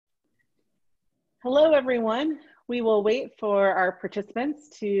Hello, everyone. We will wait for our participants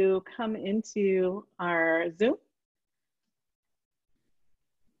to come into our Zoom.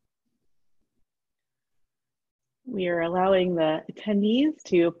 We are allowing the attendees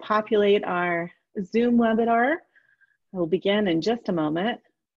to populate our Zoom webinar. We'll begin in just a moment.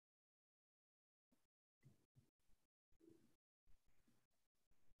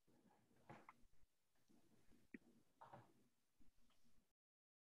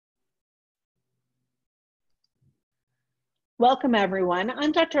 Welcome, everyone.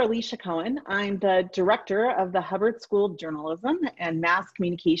 I'm Dr. Alicia Cohen. I'm the director of the Hubbard School of Journalism and Mass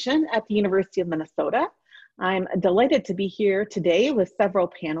Communication at the University of Minnesota. I'm delighted to be here today with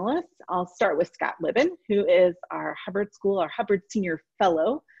several panelists. I'll start with Scott Libin, who is our Hubbard Senior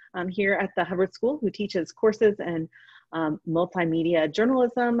Fellow here at the Hubbard School, who teaches courses in multimedia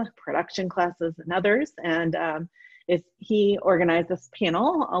journalism, production classes, and others. And he organized this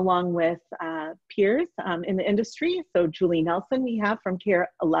panel along with peers in the industry. So Julie Nelson we have from Care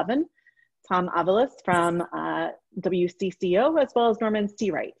 11, Tom Aviles from WCCO, as well as Norman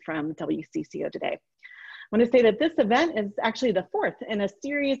Seawright from WCCO today. I want to say that this event is actually the fourth in a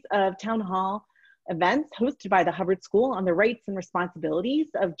series of town hall events hosted by the Hubbard School on the rights and responsibilities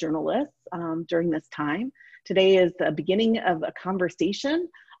of journalists during this time. Today is the beginning of a conversation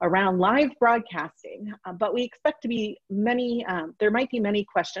around live broadcasting, but we expect to be there might be many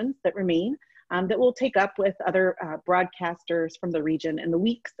questions that remain that we'll take up with other broadcasters from the region in the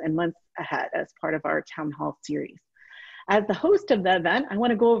weeks and months ahead as part of our town hall series. As the host of the event, I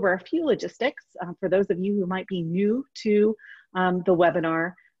want to go over a few logistics for those of you who might be new to the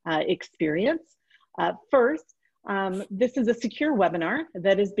webinar experience. First, this is a secure webinar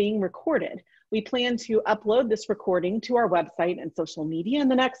that is being recorded. We plan to upload this recording to our website and social media in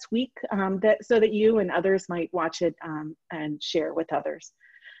the next week so that you and others might watch it and share with others.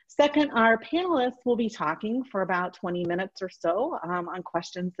 Second, our panelists will be talking for about 20 minutes or so on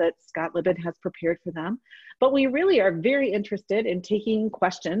questions that Scott Libin has prepared for them. But we really are very interested in taking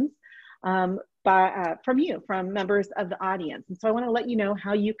questions from you, from members of the audience. And so I want to let you know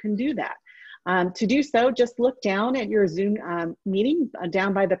how you can do that. To do so, just look down at your Zoom meeting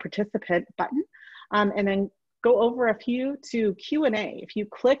down by the participant button and then go over a few to Q&A. If you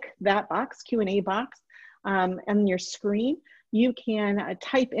click that box, Q&A box on your screen, you can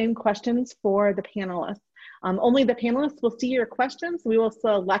type in questions for the panelists. Only the panelists will see your questions. We will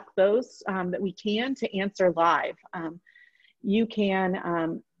select those that we can to answer live. You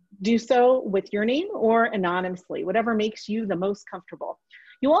can do so with your name or anonymously, whatever makes you the most comfortable.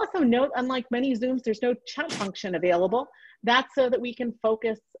 You'll also note, unlike many Zooms, there's no chat function available. That's so that we can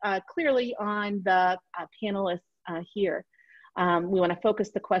focus clearly on the panelists here. We want to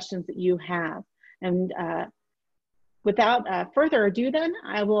focus the questions that you have. And without further ado then,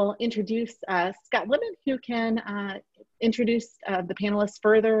 I will introduce Scott Libin, who can introduce the panelists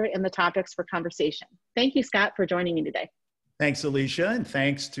further in the topics for conversation. Thank you, Scott, for joining me today. Thanks, Alicia, and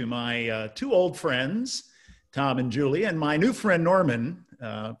thanks to my two old friends, Tom and Julie, and my new friend, Norman,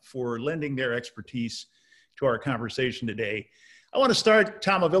 for lending their expertise to our conversation today. I want to start,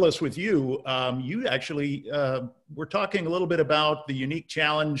 Tom Aviles, with you. You actually were talking a little bit about the unique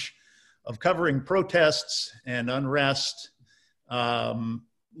challenge of covering protests and unrest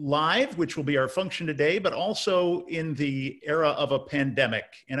live, which will be our function today, but also in the era of a pandemic.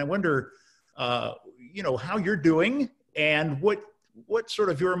 And I wonder, how you're doing and what sort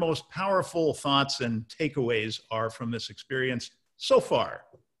of your most powerful thoughts and takeaways are from this experience so far.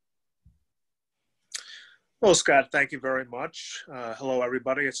 Well, Scott, thank you very much. Hello,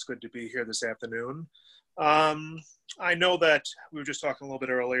 everybody. It's good to be here this afternoon. I know that we were just talking a little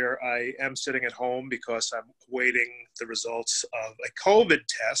bit earlier. I am sitting at home because I'm waiting the results of a COVID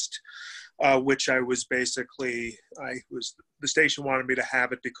test, which the station wanted me to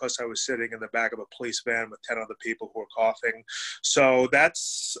have it because I was sitting in the back of a police van with 10 other people who were coughing. So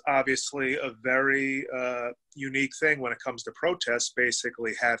that's obviously a very unique thing when it comes to protests,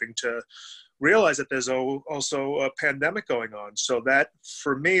 basically having to realize that there's also a pandemic going on. So that,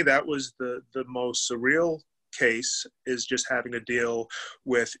 for me, that was the most surreal case, is just having to deal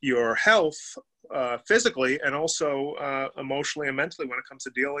with your health physically and also emotionally and mentally when it comes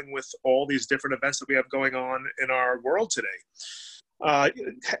to dealing with all these different events that we have going on in our world today.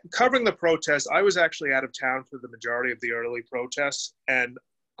 Covering the protests, I was actually out of town for the majority of the early protests, and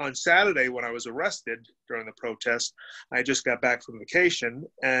on Saturday when I was arrested during the protest, I just got back from vacation,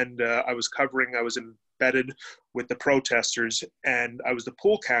 and I was embedded with the protesters, and I was the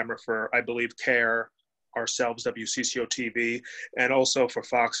pool camera for, I believe, CARE, ourselves, WCCO TV, and also for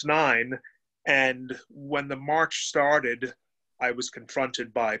Fox 9. And when the march started, I was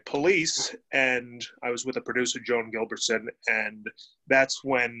confronted by police, and I was with a producer, Joan Gilbertson, and that's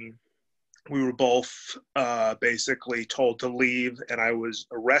when we were both basically told to leave, and I was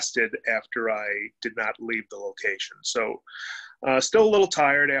arrested after I did not leave the location. So still a little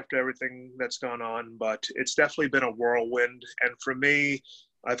tired after everything that's gone on, but it's definitely been a whirlwind. And for me,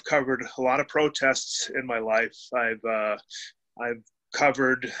 I've covered a lot of protests in my life. I've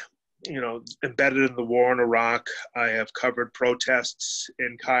covered, embedded in the war in Iraq. I have covered protests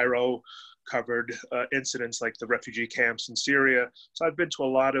in Cairo, covered incidents like the refugee camps in Syria. So I've been to a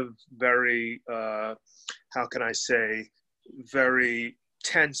lot of very, how can I say, very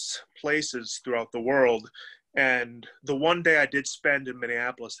tense places throughout the world. And the one day I did spend in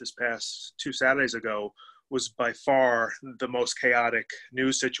Minneapolis this past 2 Saturdays ago was by far the most chaotic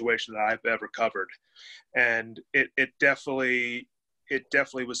news situation that I've ever covered. And it definitely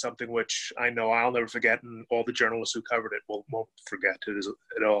was something which I know I'll never forget, and all the journalists who covered it won't forget it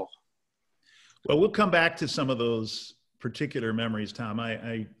at all. Well, we'll come back to some of those particular memories, Tom.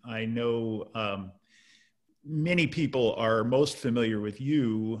 I know many people are most familiar with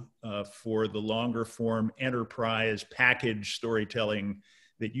you for the longer form enterprise package storytelling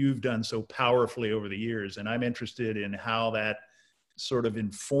that you've done so powerfully over the years. And I'm interested in how that sort of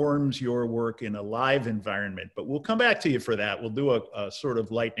informs your work in a live environment. But we'll come back to you for that. We'll do a sort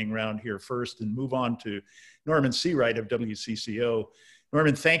of lightning round here first and move on to Norman Seawright of WCCO.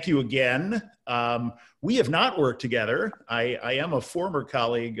 Norman, thank you again. We have not worked together. I am a former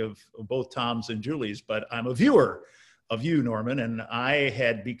colleague of both Tom's and Julie's, but I'm a viewer of you, Norman, and I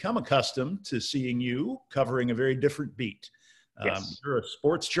had become accustomed to seeing you covering a very different beat. Yes. You're a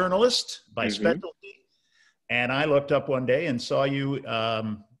sports journalist by specialty, and I looked up one day and saw you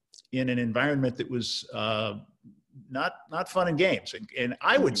in an environment that was not fun and games, and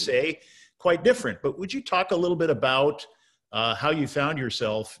I would say quite different. But would you talk a little bit about how you found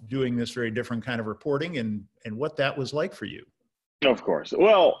yourself doing this very different kind of reporting and what that was like for you? Of course.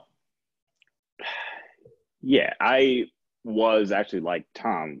 Well, yeah, I was actually, like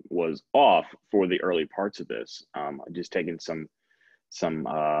Tom, was off for the early parts of this. Just taking some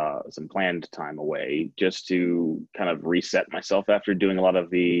planned time away just to kind of reset myself after doing a lot of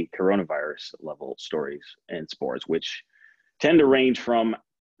the coronavirus level stories in sports, which tend to range from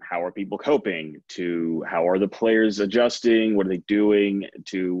how are people coping to how are the players adjusting, what are they doing,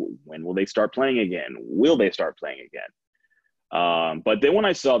 to when will they start playing again, will they start playing again. But then when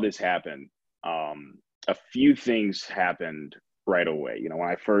I saw this happen, a few things happened right away. When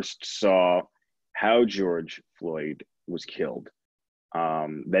I first saw how George Floyd was killed,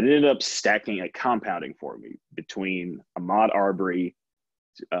 that ended up compounding for me between Ahmaud Arbery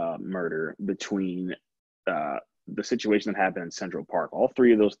murder, between the situation that happened in Central Park. All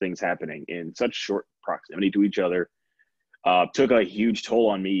three of those things happening in such short proximity to each other took a huge toll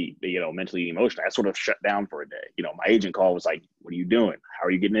on me, mentally and emotionally. I sort of shut down for a day. My agent call was like, "What are you doing? How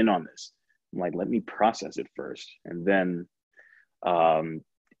are you getting in on this?" I'm like, "Let me process it first." And then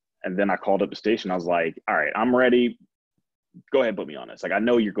I called up the station. I was like, "All right, I'm ready. Go ahead and put me on this. Like, I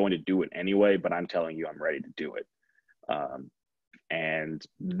know you're going to do it anyway, but I'm telling you, I'm ready to do it." And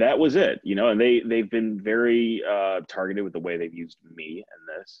that was it, and they've been very targeted with the way they've used me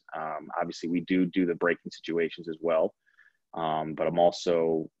in this. Obviously, we do the breaking situations as well. But I'm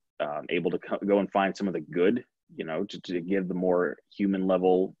also able to go and find some of the good, to give the more human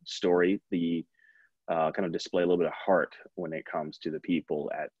level story, the kind of display a little bit of heart when it comes to the people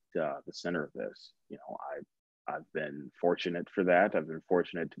at the center of this. I've been fortunate for that. I've been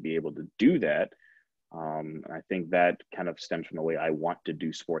fortunate to be able to do that. And I think that kind of stems from the way I want to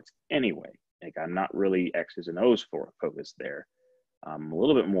do sports anyway. Like, I'm not really X's and O's focused there. I'm a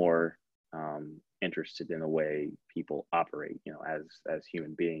little bit more interested in the way people operate, as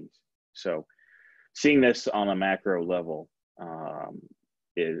human beings. So seeing this on a macro level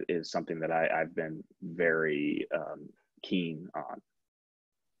is something that I've been very keen on.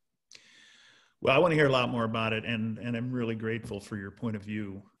 Well, I want to hear a lot more about it, and I'm really grateful for your point of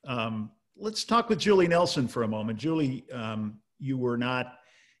view. Let's talk with Julie Nelson for a moment. Julie, you were not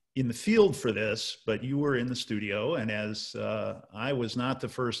in the field for this, but you were in the studio. And as I was not the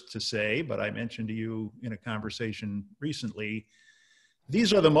first to say, but I mentioned to you in a conversation recently,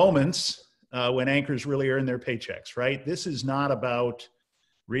 these are the moments when anchors really earn their paychecks, right? This is not about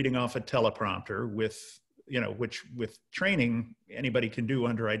reading off a teleprompter with, which with training, anybody can do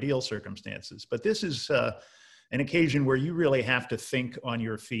under ideal circumstances. But this is an occasion where you really have to think on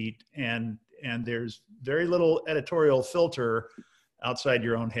your feet, and there's very little editorial filter outside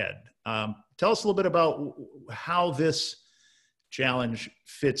your own head. Tell us a little bit about how this challenge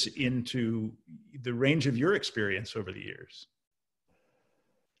fits into the range of your experience over the years.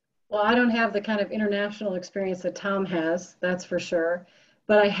 Well, I don't have the kind of international experience that Tom has, that's for sure.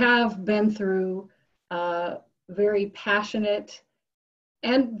 But I have been through very passionate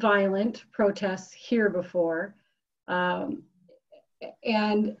and violent protests here before. Um,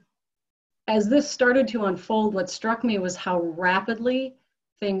 and as this started to unfold, what struck me was how rapidly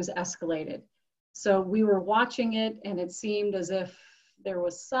things escalated. So we were watching it, and it seemed as if there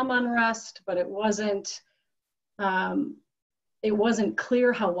was some unrest, but it wasn't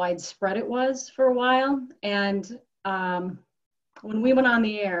clear how widespread it was for a while. And when we went on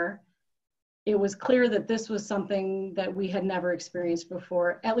the air, it was clear that this was something that we had never experienced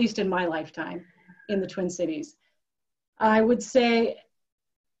before, at least in my lifetime in the Twin Cities. I would say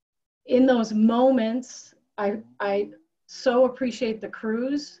in those moments, I so appreciate the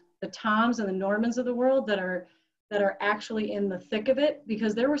crews, the Toms and the Normans of the world that are actually in the thick of it,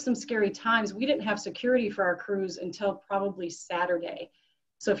 because there were some scary times. We didn't have security for our crews until probably Saturday.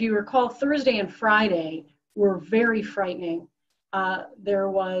 So if you recall, Thursday and Friday were very frightening. There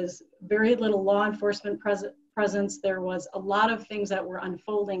was very little law enforcement presence. There was a lot of things that were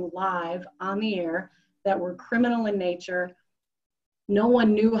unfolding live on the air that were criminal in nature. No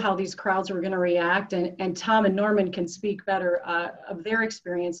one knew how these crowds were going to react, and Tom and Norman can speak better of their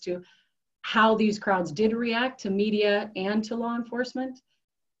experience to how these crowds did react to media and to law enforcement.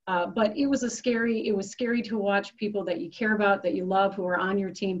 But it was scary to watch people that you care about, that you love, who are on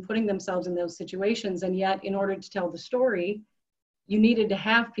your team, putting themselves in those situations. And yet, in order to tell the story, you needed to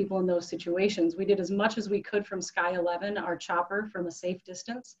have people in those situations. We did as much as we could from Sky 11, our chopper, from a safe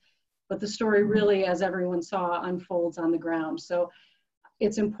distance. But the story really, as everyone saw, unfolds on the ground. So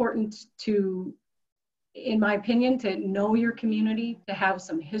it's important to, in my opinion, to know your community, to have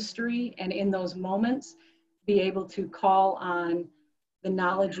some history, and in those moments, be able to call on the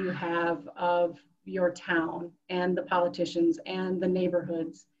knowledge you have of your town and the politicians and the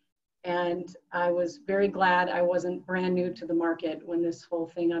neighborhoods. And I was very glad I wasn't brand new to the market when this whole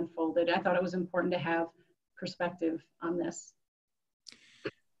thing unfolded. I thought it was important to have perspective on this.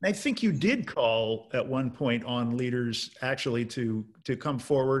 I think you did call at one point on leaders actually to come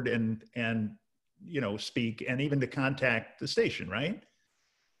forward and speak, and even to contact the station, right?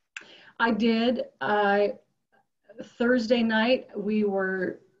 I did. Thursday night we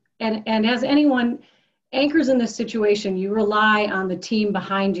were, and as anyone anchors in this situation, you rely on the team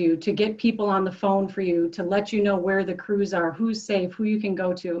behind you to get people on the phone for you, to let you know where the crews are, who's safe, who you can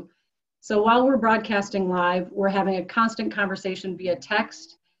go to. So while we're broadcasting live, we're having a constant conversation via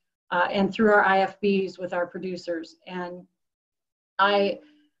text and through our IFBs with our producers. And I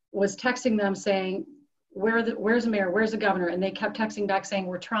was texting them saying, where's the mayor, where's the governor? And they kept texting back saying,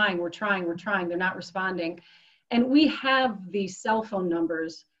 we're trying. They're not responding. And we have the cell phone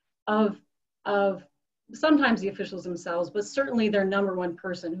numbers of sometimes the officials themselves, but certainly their number one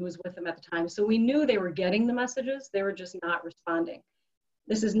person who was with them at the time. So we knew they were getting the messages, they were just not responding.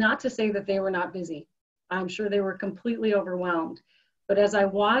 This is not to say that they were not busy. I'm sure they were completely overwhelmed. But as I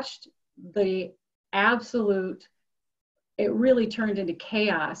watched the absolute, it really turned into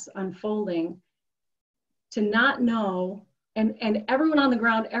chaos unfolding, to not know, and everyone on the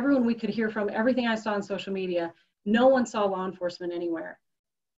ground, everyone we could hear from, everything I saw on social media, no one saw law enforcement anywhere.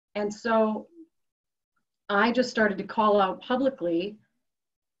 And so I just started to call out publicly,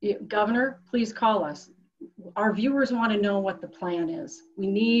 Governor, please call us. Our viewers want to know what the plan is. We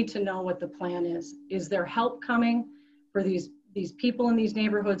need to know what the plan is. Is there help coming for these people in these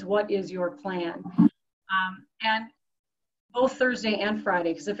neighborhoods? What is your plan? And both Thursday and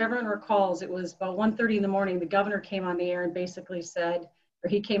Friday, because if everyone recalls, it was about 1:30 in the morning, the governor came on the air and basically said, or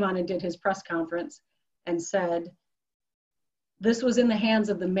he came on and did his press conference and said, this was in the hands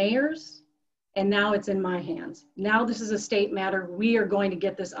of the mayors, and now it's in my hands. Now this is a state matter. We are going to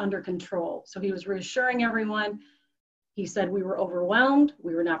get this under control. So he was reassuring everyone. He said we were overwhelmed,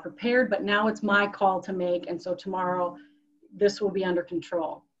 we were not prepared, but now it's my call to make, and so tomorrow this will be under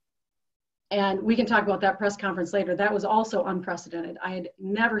control. And we can talk about that press conference later. That was also unprecedented. I had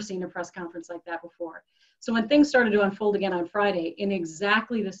never seen a press conference like that before. So when things started to unfold again on Friday in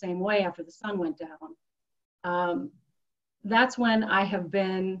exactly the same way after the sun went down, that's when I have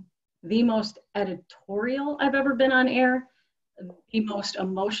been the most editorial I've ever been on air, the most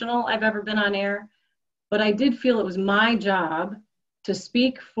emotional I've ever been on air. But I did feel it was my job to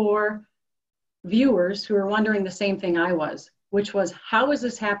speak for viewers who are wondering the same thing I was, which was, how is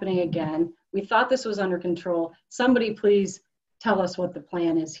this happening again? We thought this was under control. Somebody please tell us what the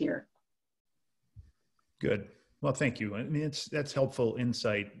plan is here. Good. Well, thank you. I mean, that's helpful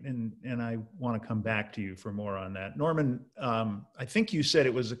insight, and I want to come back to you for more on that. Norman, I think you said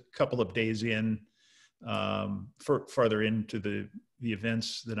it was a couple of days in further into the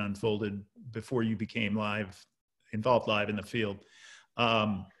events that unfolded before you became involved live in the field.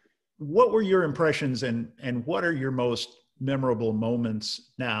 What were your impressions and what are your most memorable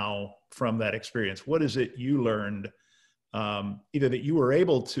moments now from that experience? What is it you learned, either that you were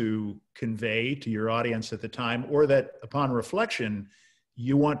able to convey to your audience at the time, or that upon reflection,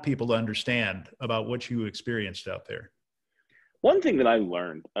 you want people to understand about what you experienced out there? One thing that I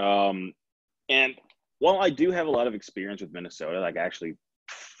learned, and while I do have a lot of experience with Minnesota, like actually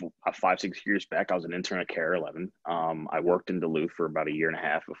 5-6 years back, I was an intern at KARE 11. I worked in Duluth for about 1.5 years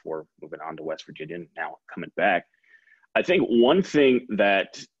before moving on to West Virginia and now coming back. I think one thing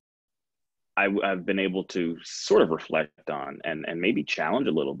that I've been able to sort of reflect on and maybe challenge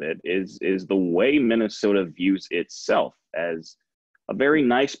a little bit is the way Minnesota views itself as a very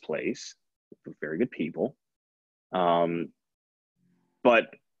nice place with very good people, but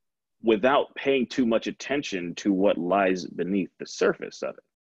without paying too much attention to what lies beneath the surface of it,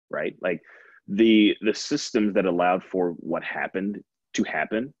 right? Like the systems that allowed for what happened to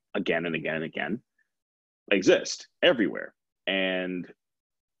happen again and again and again exist everywhere. And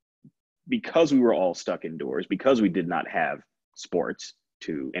because we were all stuck indoors, because we did not have sports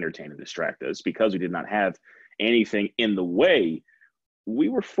to entertain and distract us, because we did not have anything in the way, we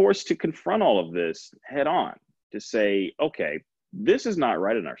were forced to confront all of this head on, to say, okay, this is not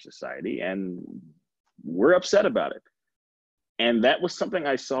right in our society and we're upset about it. And that was something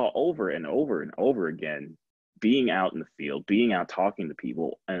I saw over and over and over again, being out in the field, being out talking to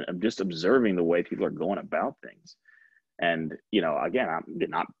people, and just observing the way people are going about things. And, you know, again, I'm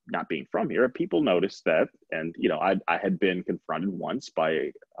not being from here, people noticed that. And, you know, I had been confronted once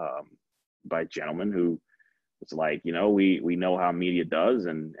by a gentleman who was like, you know, we know how media does,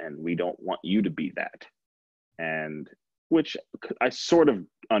 and we don't want you to be that. And which I sort of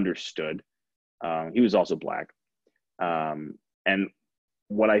understood. He was also Black. And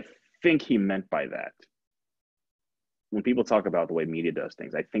what I think he meant by that, when people talk about the way media does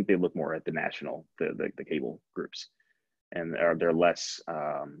things, I think they look more at the national, the cable groups, and they're less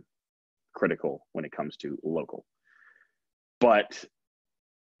critical when it comes to local. But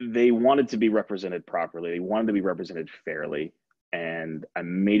they wanted to be represented properly. They wanted to be represented fairly. And I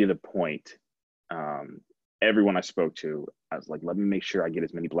made it a point, everyone I spoke to, I was like, let me make sure I get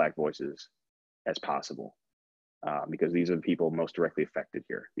as many Black voices as possible, because these are the people most directly affected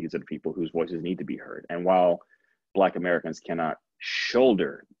here. These are the people whose voices need to be heard. And while Black Americans cannot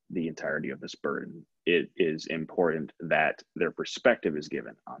shoulder the entirety of this burden, it is important that their perspective is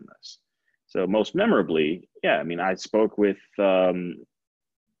given on this. So most memorably, yeah, I mean, I spoke with the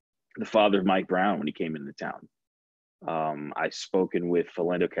father of Mike Brown when he came into town. I spoken with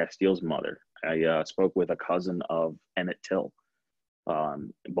Philando Castile's mother. I spoke with a cousin of Emmett Till.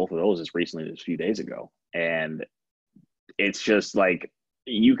 Both of those as recently as a few days ago. And it's just like,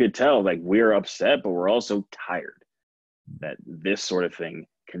 you could tell, like, we're upset, but we're also tired that this sort of thing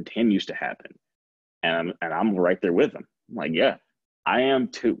continues to happen. And I'm right there with them. I'm like, yeah, I am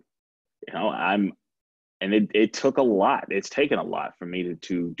too. You know, and it took a lot. It's taken a lot for me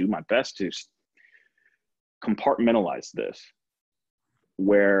to do my best to compartmentalize this,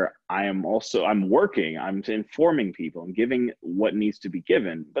 where I'm working, I'm informing people and giving what needs to be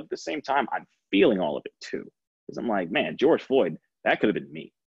given, but at the same time, I'm feeling all of it too. Because I'm like, man, George Floyd, that could have been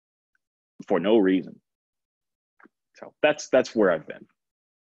me for no reason. So that's where I've been.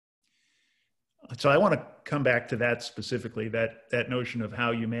 So I want to come back to that specifically, that notion of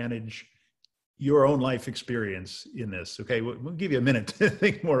how you manage your own life experience in this. Okay, we'll give you a minute to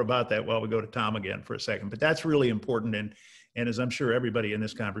think more about that while we go to Tom again for a second. But that's really important. And as I'm sure everybody in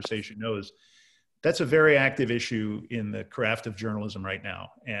this conversation knows, that's a very active issue in the craft of journalism right now.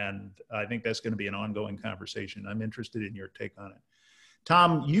 And I think that's going to be an ongoing conversation. I'm interested in your take on it.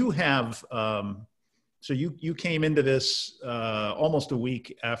 Tom, you have, so you came into this almost a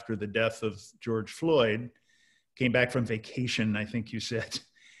week after the death of George Floyd, came back from vacation, I think you said.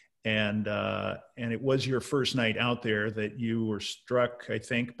 And it was your first night out there that you were struck, I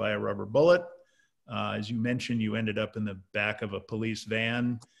think, by a rubber bullet. As you mentioned, you ended up in the back of a police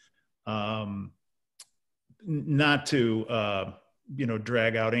van. Not to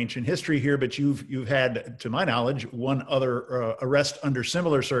drag out ancient history here, but you've had, to my knowledge, one other arrest under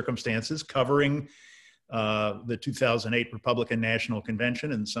similar circumstances, covering the 2008 Republican National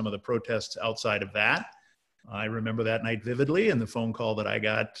Convention and some of the protests outside of that. I remember that night vividly, and the phone call that I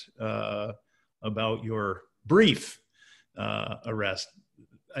got about your brief arrest.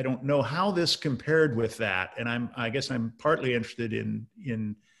 I don't know how this compared with that, and I guess I'm partly interested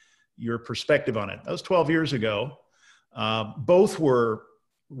in your perspective on it. That was 12 years ago. Both were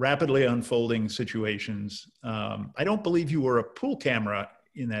rapidly unfolding situations. I don't believe you were a pool camera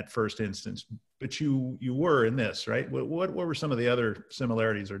in that first instance, but you were in this, right? What were some of the other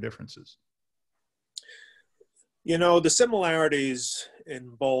similarities or differences? You know, the similarities in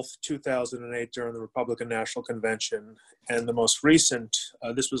both 2008 during the Republican National Convention and the most recent,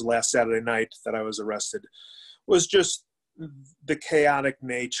 this was last Saturday night that I was arrested, was just the chaotic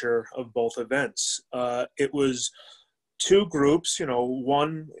nature of both events. It was two groups, you know,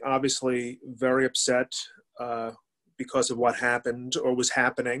 one obviously very upset because of what happened or was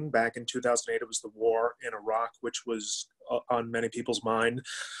happening back in 2008. It was the war in Iraq, which was on many people's mind.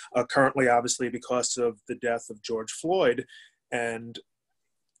 Currently, obviously, because of the death of George Floyd. And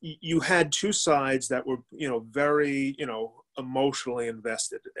you had two sides that were, you know, very, you know, emotionally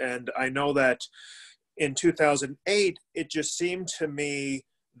invested. And I know that in 2008, it just seemed to me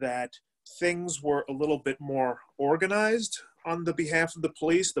that things were a little bit more organized on the behalf of the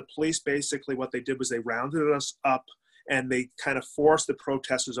police. The police basically, what they did was they rounded us up and they kind of forced the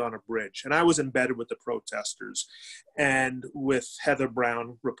protesters on a bridge. And I was embedded with the protesters and with Heather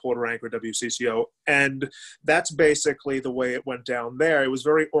Brown, reporter anchor WCCO. And that's basically the way it went down there. It was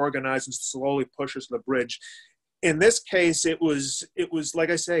very organized and slowly pushed us to the bridge. In this case, it was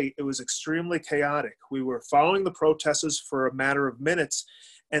like I say, it was extremely chaotic. We were following the protesters for a matter of minutes,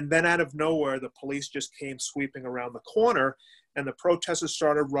 and then out of nowhere, the police just came sweeping around the corner, and the protesters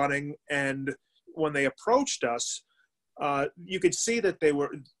started running. And when they approached us, you could see that they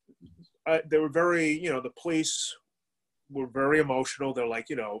were very, you know, the police were very emotional. They're like,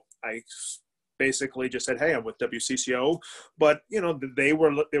 you know, I basically just said, hey, I'm with WCCO. But, you know, they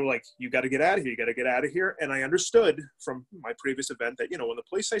were like, you got to get out of here. You got to get out of here. And I understood from my previous event that, you know, when the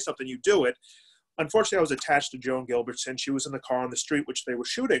police say something, you do it. Unfortunately, I was attached to Joan Gilbertson. She was in the car on the street, which they were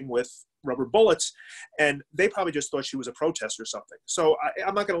shooting with rubber bullets. And they probably just thought she was a protester or something. So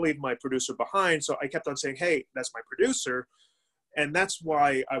I'm not going to leave my producer behind. So I kept on saying, hey, that's my producer. And that's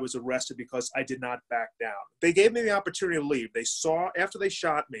why I was arrested, because I did not back down. They gave me the opportunity to leave. They saw, after they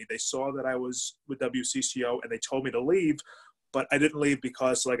shot me, they saw that I was with WCCO and they told me to leave, but I didn't leave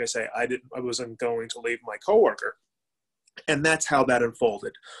because, like I say, I wasn't going to leave my coworker. And that's how that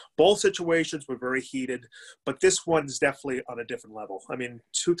unfolded. Both situations were very heated, but this one is definitely on a different level. I mean,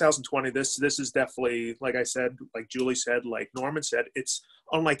 2020, this is definitely, like I said, like Julie said, like Norman said, it's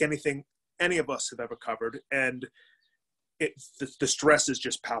unlike anything any of us have ever covered. And the stress is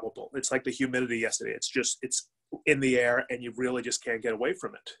just palpable. It's like the humidity yesterday. It's in the air, and you really just can't get away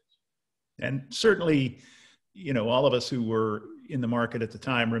from it. And certainly, you know, all of us who were in the market at the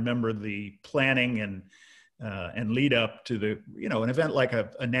time remember the planning and lead up to the, you know, an event like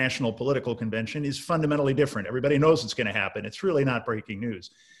a national political convention is fundamentally different. Everybody knows it's going to happen. It's really not breaking news.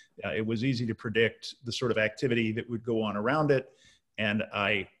 It was easy to predict the sort of activity that would go on around it. And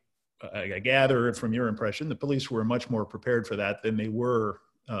I gather from your impression, the police were much more prepared for that than they were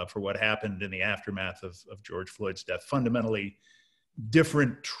for what happened in the aftermath of George Floyd's death. Fundamentally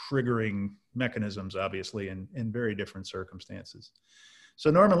different triggering mechanisms, obviously, in very different circumstances. So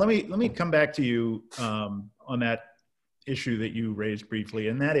Norman, let me come back to you on that issue that you raised briefly,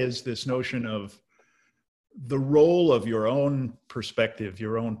 and that is this notion of the role of your own perspective,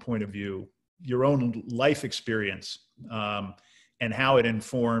 your own point of view, your own life experience, and how it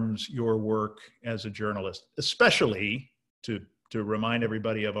informs your work as a journalist, especially to remind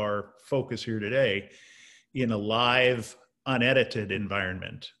everybody of our focus here today, in a live, unedited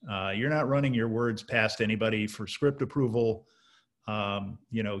environment. You're not running your words past anybody for script approval.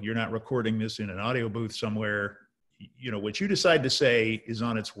 You know, you're not recording this in an audio booth somewhere. You know, what you decide to say is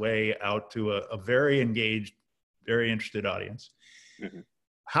on its way out to a very engaged, very interested audience. Mm-hmm.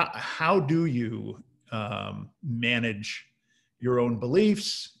 How do you manage your own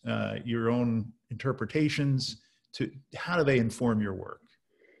beliefs, your own interpretations? How do they inform your work?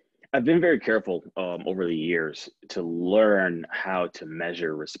 I've been very careful over the years to learn how to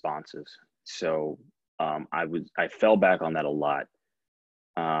measure responses. So I fell back on that a lot.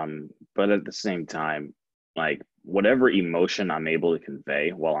 But at the same time, like whatever emotion I'm able to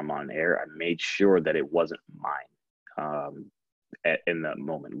convey while I'm on air, I made sure that it wasn't mine in that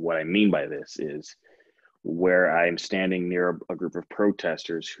moment. What I mean by this is where I'm standing near a group of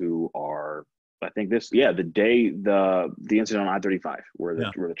protesters who are, I think the incident on I-35 where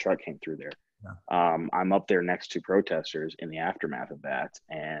the truck came through there. Yeah. I'm up there next to protesters in the aftermath of that.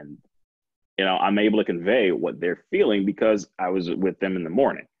 And, you know, I'm able to convey what they're feeling because I was with them in the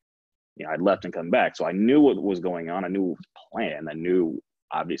morning. You know, I'd left and come back. So I knew what was going on. I knew what was planned. I knew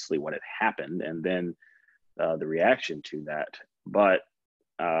obviously what had happened and then the reaction to that. But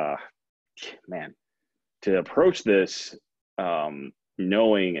man, to approach this,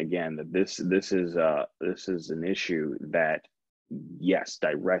 knowing again that this is an issue that, yes,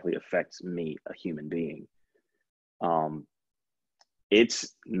 directly affects me, a human being.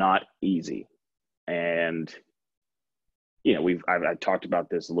 It's not easy. And, you know, I talked about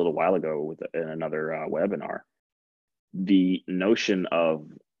this a little while ago in another webinar. The notion of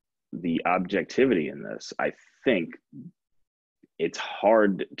the objectivity in this, I think it's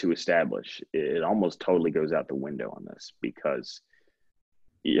hard to establish. It almost totally goes out the window on this, because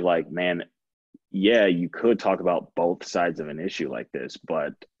you're like, man, yeah, you could talk about both sides of an issue like this,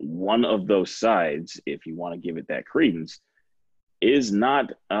 but one of those sides, if you want to give it that credence, is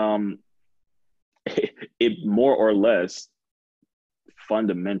not, it more or less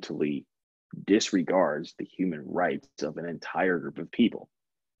fundamentally disregards the human rights of an entire group of people.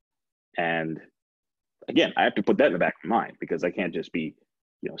 And again, I have to put that in the back of my mind, because I can't just be,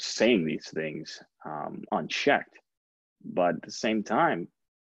 you know, saying these things unchecked. But at the same time,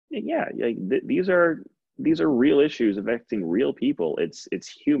 yeah, these are real issues affecting real people. It's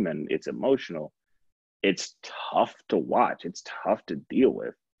human. It's emotional. It's tough to watch. It's tough to deal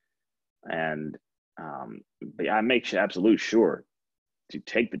with. And but I make absolute sure to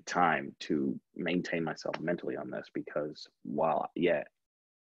take the time to maintain myself mentally on this, because while, yeah,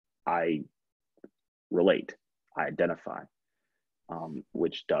 I relate, I identify,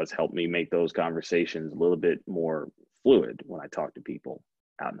 which does help me make those conversations a little bit more fluid when I talk to people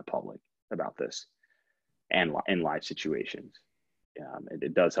out in the public about this and in live situations.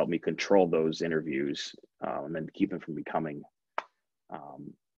 It does help me control those interviews and then keep them from becoming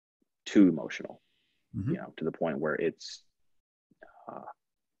too emotional, you know, to the point where it's,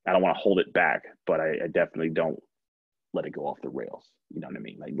 I don't want to hold it back, but I definitely don't let it go off the rails. You know what I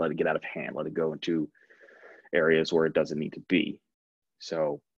mean? Like, let it get out of hand, let it go into areas where it doesn't need to be.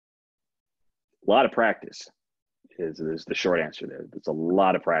 So a lot of practice is the short answer there. There's a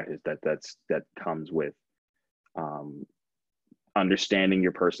lot of practice that comes with understanding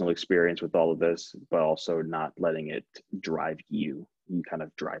your personal experience with all of this, but also not letting it drive you. You kind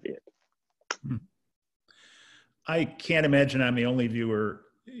of drive it. I can't imagine I'm the only viewer,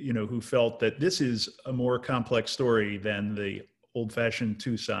 you know, who felt that this is a more complex story than the old-fashioned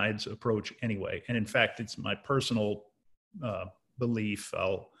two sides approach anyway. And in fact, it's my personal belief,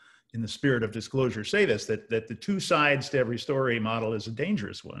 I'll, in the spirit of disclosure, say this, that the two sides to every story model is a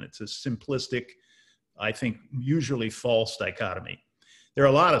dangerous one. It's a simplistic, I think, usually false dichotomy. There are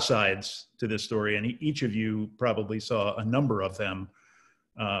a lot of sides to this story, and each of you probably saw a number of them.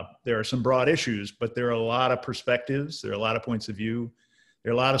 There are some broad issues, but there are a lot of perspectives. There are a lot of points of view.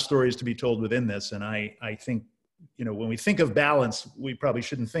 There are a lot of stories to be told within this. And I think, you know, when we think of balance, we probably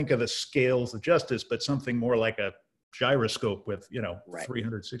shouldn't think of the scales of justice, but something more like a gyroscope with, you know, right,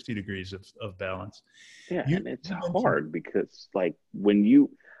 360 degrees of balance. Yeah, and it's hard because, like, when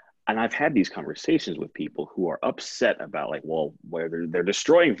you, and I've had these conversations with people who are upset about, like, well, where they're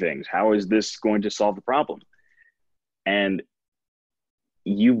destroying things. How is this going to solve the problem? And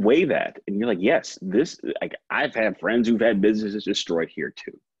you weigh that and you're like, yes, this, like, I've had friends who've had businesses destroyed here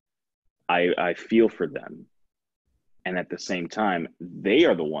too. I feel for them. And at the same time, they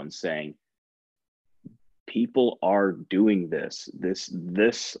are the ones saying, people are doing this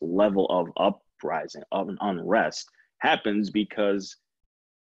level of uprising, of an unrest happens because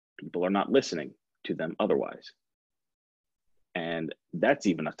people are not listening to them otherwise. And that's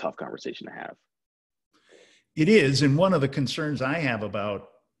even a tough conversation to have. It is, and one of the concerns I have about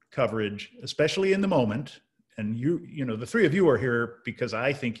coverage, especially in the moment, and you know, the three of you are here because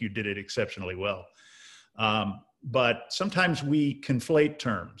I think you did it exceptionally well. But sometimes we conflate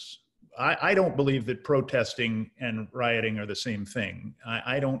terms. I don't believe that protesting and rioting are the same thing.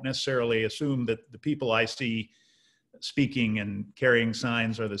 I don't necessarily assume that the people I see speaking and carrying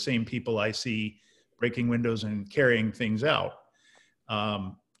signs are the same people I see breaking windows and carrying things out.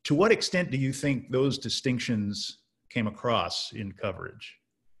 To what extent do you think those distinctions came across in coverage?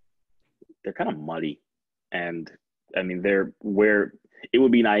 They're kind of muddy. And I mean, they're where it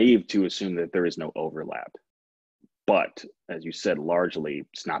would be naive to assume that there is no overlap. But as you said, largely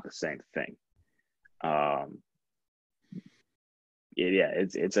it's not the same thing.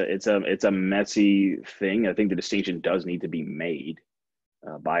 It's a messy thing. I think the distinction does need to be made.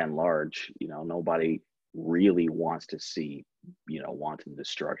 By and large, you know, nobody really wants to see, you know, wanton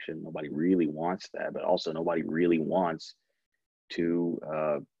destruction. Nobody really wants that, but also nobody really wants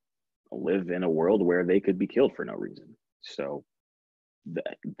to live in a world where they could be killed for no reason. So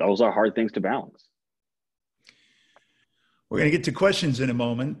those are hard things to balance. We're going to get to questions in a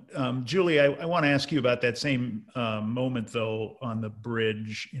moment. Julie, I want to ask you about that same moment, though, on the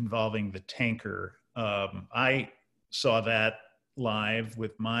bridge involving the tanker. I saw that live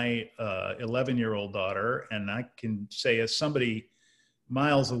with my 11-year-old daughter, and I can say, as somebody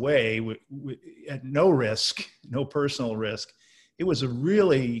miles away at no risk, no personal risk, it was a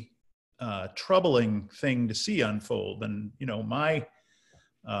really troubling thing to see unfold. And, you know, my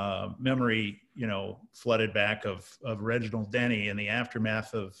memory, you know, flooded back of Reginald Denny in the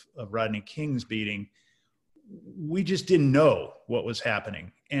aftermath of Rodney King's beating. We just didn't know what was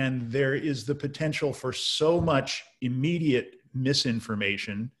happening. And there is the potential for so much immediate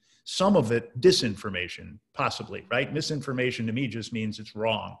misinformation, some of it disinformation, possibly, right? Misinformation to me just means it's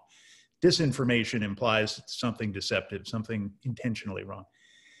wrong. Disinformation implies it's something deceptive, something intentionally wrong.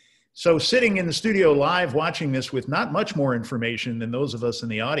 So sitting in the studio live watching this with not much more information than those of us in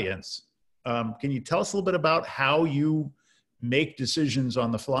the audience, can you tell us a little bit about how you make decisions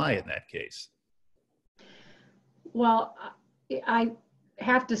on the fly in that case? Well, I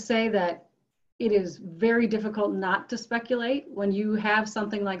have to say that it is very difficult not to speculate when you have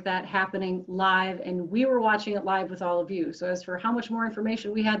something like that happening live, and we were watching it live with all of you. So as for how much more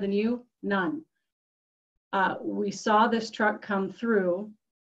information we had than you, none. We saw this truck come through,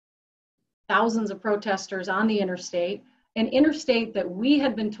 thousands of protesters on the interstate, an interstate that we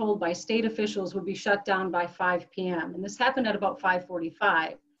had been told by state officials would be shut down by 5 p.m. And this happened at about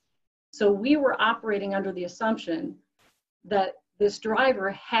 5:45. So we were operating under the assumption that this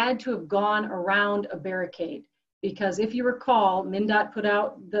driver had to have gone around a barricade, because if you recall, MnDOT put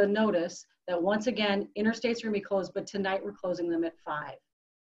out the notice that once again, interstates are gonna be closed, but tonight we're closing them at 5.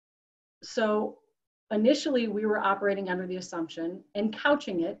 So initially we were operating under the assumption and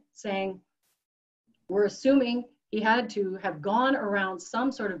couching it saying, we're assuming he had to have gone around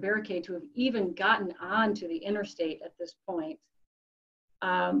some sort of barricade to have even gotten onto the interstate at this point.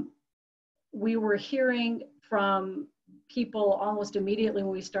 We were hearing from people almost immediately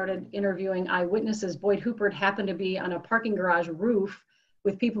when we started interviewing eyewitnesses. Boyd Hubbard happened to be on a parking garage roof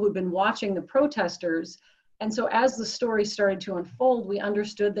with people who'd been watching the protesters. And so as the story started to unfold, we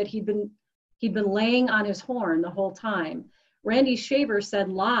understood that he'd been laying on his horn the whole time. Randy Shaver said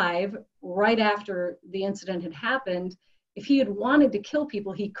live right after the incident had happened, if he had wanted to kill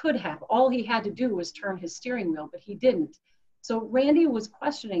people, he could have. All he had to do was turn his steering wheel, but he didn't. So Randy was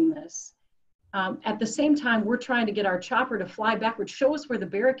questioning this. At the same time, we're trying to get our chopper to fly backwards, show us where the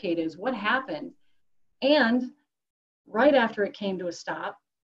barricade is, what happened. And right after it came to a stop,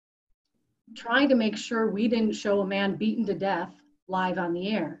 trying to make sure we didn't show a man beaten to death live on the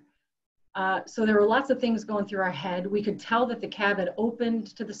air. So there were lots of things going through our head. We could tell that the cab had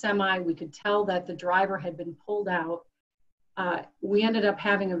opened to the semi. We could tell that the driver had been pulled out. We ended up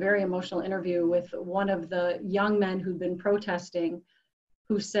having a very emotional interview with one of the young men who'd been protesting,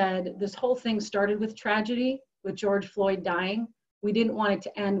 who said this whole thing started with tragedy, with George Floyd dying. We didn't want it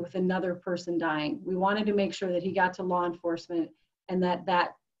to end with another person dying. We wanted to make sure that he got to law enforcement and that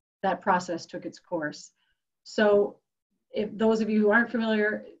process took its course. So if those of you who aren't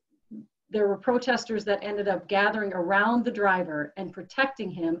familiar, there were protesters that ended up gathering around the driver and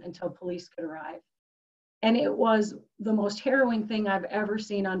protecting him until police could arrive. And it was the most harrowing thing I've ever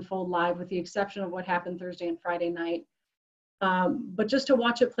seen unfold live, with the exception of what happened Thursday and Friday night. But just to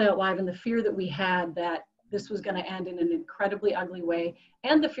watch it play out live, and the fear that we had that this was going to end in an incredibly ugly way,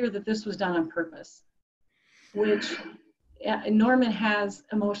 and the fear that this was done on purpose, which Norman has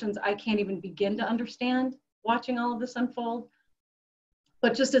emotions I can't even begin to understand watching all of this unfold.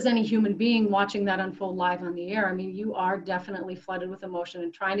 But just as any human being watching that unfold live on the air, I mean, you are definitely flooded with emotion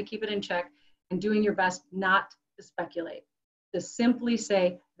and trying to keep it in check and doing your best not to speculate, to simply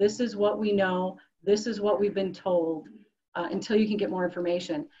say, this is what we know, this is what we've been told, until you can get more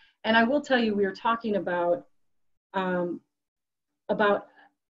information. And I will tell you, we were talking about the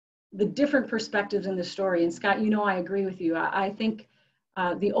different perspectives in the story. And Scott, you know, I agree with you. I think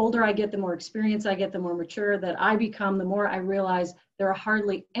the older I get, the more experience I get, the more mature that I become, the more I realize there are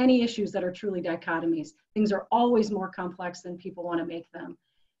hardly any issues that are truly dichotomies. Things are always more complex than people want to make them.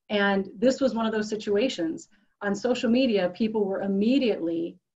 And this was one of those situations. On social media, people were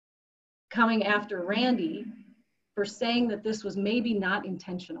immediately coming after Randy for saying that this was maybe not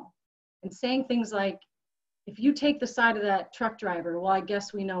intentional, and saying things like, if you take the side of that truck driver, well, I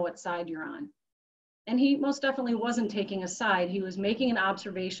guess we know what side you're on. And he most definitely wasn't taking a side. He was making an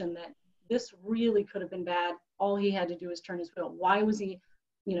observation that this really could have been bad. All he had to do was turn his wheel. Why was he,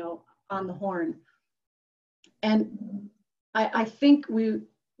 you know, on the horn? And I think we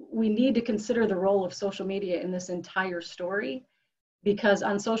need to consider the role of social media in this entire story, because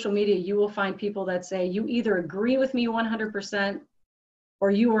on social media, you will find people that say, you either agree with me 100%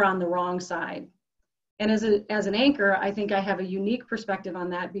 or you are on the wrong side. And as an anchor, I think I have a unique perspective on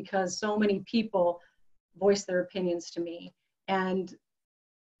that, because so many people voice their opinions to me. And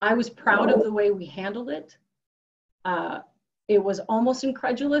I was proud of the way we handled it. It was almost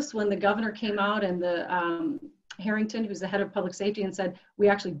incredulous when the governor came out and the Harrington, who's the head of public safety, and said, we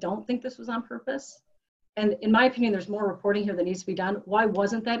actually don't think this was on purpose. And in my opinion, there's more reporting here that needs to be done. Why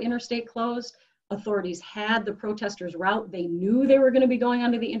wasn't that interstate closed? Authorities had the protesters' route. They knew they were going to be going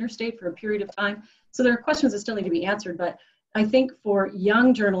onto the interstate for a period of time. So there are questions that still need to be answered. But I think for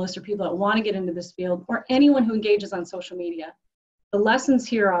young journalists or people that want to get into this field, or anyone who engages on social media, the lessons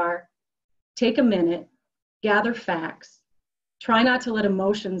here are take a minute, gather facts, try not to let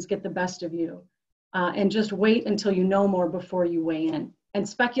emotions get the best of you, and just wait until you know more before you weigh in. And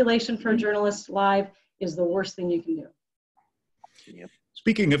speculation for a journalist live is the worst thing you can do. Yep.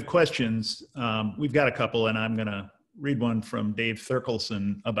 Speaking of questions, we've got a couple, and I'm going to read one from Dave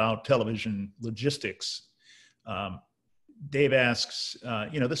Thurkelson about television logistics. Dave asks,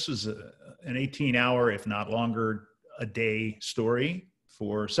 this was an 18-hour, if not longer, a day story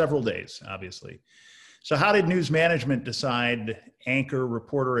for several days, obviously. So how did news management decide anchor,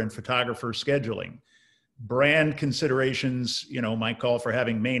 reporter, and photographer scheduling? Brand considerations, might call for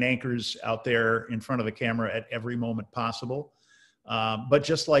having main anchors out there in front of the camera at every moment possible. But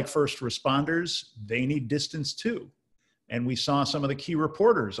just like first responders, they need distance too. And we saw some of the key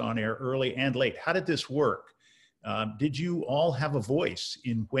reporters on air early and late. How did this work? Did you all have a voice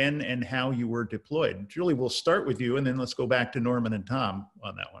in when and how you were deployed? Julie, we'll start with you, and then let's go back to Norman and Tom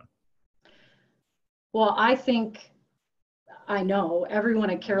on that one. Well, I know everyone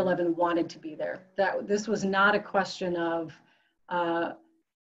at KARE 11 wanted to be there. That this was not a question of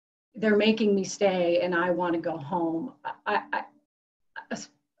they're making me stay and I want to go home. I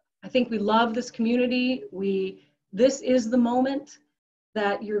think we love this community. This is the moment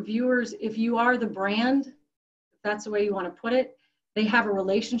that your viewers, if you are the brand, if that's the way you want to put it, they have a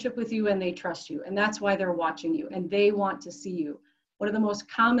relationship with you and they trust you. And that's why they're watching you and they want to see you. One of the most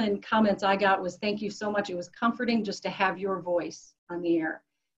common comments I got was, thank you so much. It was comforting just to have your voice on the air.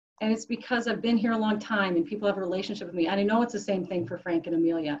 And it's because I've been here a long time and people have a relationship with me. And I know it's the same thing for Frank and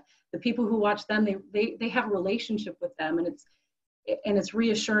Amelia. The people who watch them, they have a relationship with them, and it's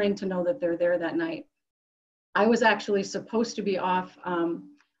reassuring to know that they're there that night. I was actually supposed to be off on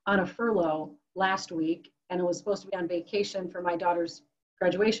a furlough last week, and I was supposed to be on vacation for my daughter's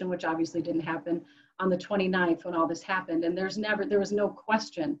graduation, which obviously didn't happen, on the 29th when all this happened. And there was no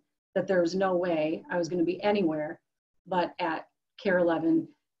question that there was no way I was going to be anywhere but at KARE 11,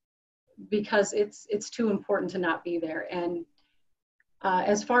 because it's too important to not be there. And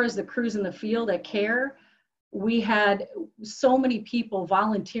as far as the crews in the field at KARE, we had so many people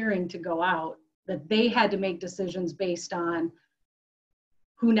volunteering to go out that they had to make decisions based on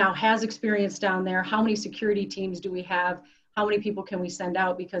who now has experience down there, how many security teams do we have, how many people can we send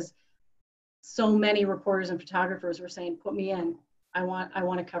out, because so many reporters and photographers were saying, put me in, I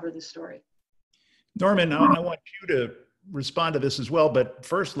want to cover this story. Norman, I want you to respond to this as well, but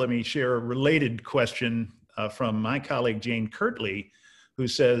first let me share a related question from my colleague Jane Kirtley, who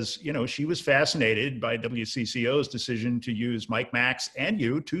says, she was fascinated by WCCO's decision to use Mike Max and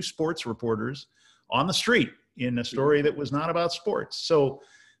you, two sports reporters, on the street in a story that was not about sports. So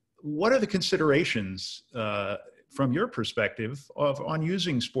what are the considerations from your perspective on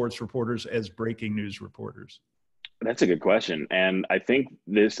using sports reporters as breaking news reporters? That's a good question. And I think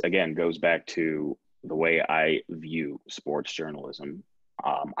this, again, goes back to the way I view sports journalism.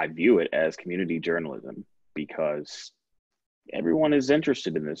 I view it as community journalism because everyone is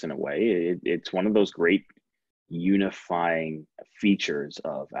interested in this in a way. It's one of those great unifying features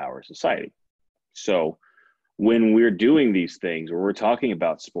of our society. So when we're doing these things, or we're talking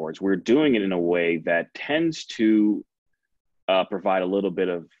about sports, we're doing it in a way that tends to provide a little bit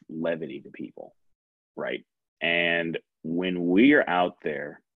of levity to people, right? And when we are out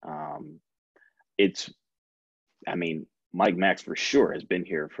there, Mike Max for sure has been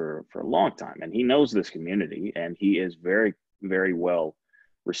here for a long time, and he knows this community, and he is very, very well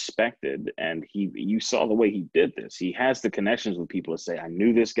respected. And you saw the way he did this. He has the connections with people to say, I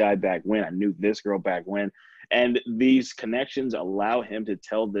knew this guy back when, I knew this girl back when. And these connections allow him to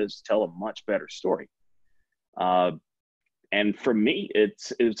tell a much better story. And for me,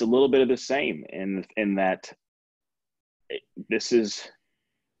 it's a little bit of the same in that this is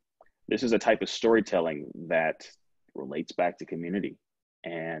a type of storytelling that relates back to community.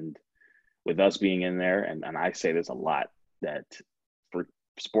 And with us being in there, and I say this a lot, that for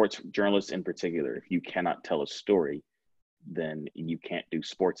sports journalists in particular, if you cannot tell a story, then you can't do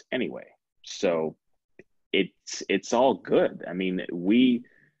sports anyway. So it's all good. I mean,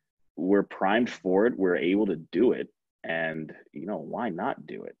 we're primed for it. We're able to do it. And, why not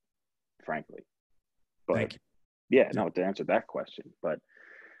do it, frankly? Thank you. Yeah, no, to answer that question. But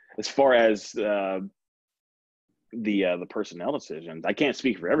as far as the personnel decisions, I can't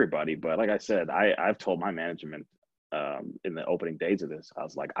speak for everybody, but like I said, I've told my management in the opening days of this, I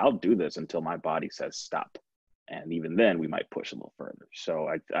was like, I'll do this until my body says stop, and even then we might push a little further. So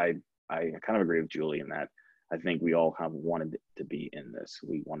I kind of agree with Julie in that. I think we all kind of wanted to be in this.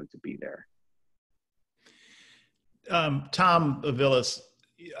 We wanted to be there. Tom Aviles,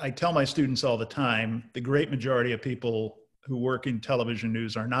 I tell my students all the time, the great majority of people who work in television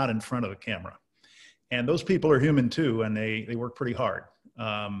news are not in front of the camera. And those people are human too, and they work pretty hard.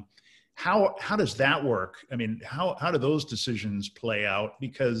 How does that work? I mean, how do those decisions play out?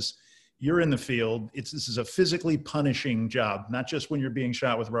 Because you're in the field. This is a physically punishing job, not just when you're being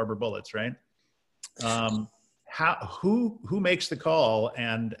shot with rubber bullets, right? Who makes the call,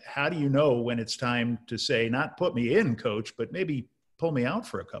 and how do you know when it's time to say, not put me in, coach, but maybe pull me out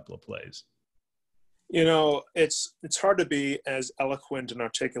for a couple of plays? You know, it's hard to be as eloquent and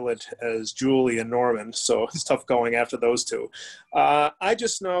articulate as Julie and Norman, so it's tough going after those two. I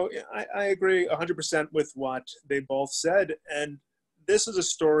just know I agree 100% with what they both said, and this is a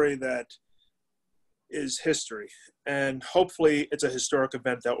story that is history, and hopefully it's a historic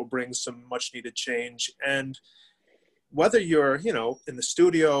event that will bring some much needed change. And whether you're, you know, in the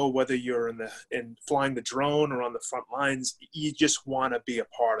studio, whether you're in flying the drone or on the front lines, you just want to be a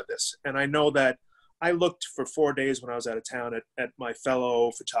part of this. And I know that I looked for 4 days when I was out of town at my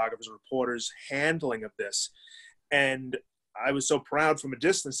fellow photographers and reporters' handling of this. And I was so proud from a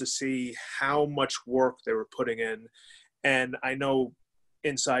distance to see how much work they were putting in. And I know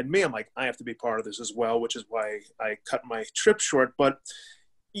inside me, I'm like, I have to be part of this as well, which is why I cut my trip short. But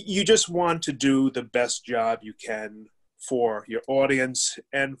you just want to do the best job you can for your audience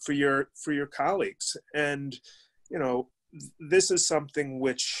and for your colleagues. And, you know, this is something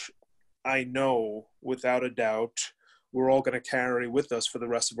which I know without a doubt we're all going to carry with us for the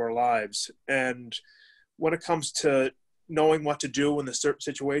rest of our lives. And when it comes to knowing what to do in the certain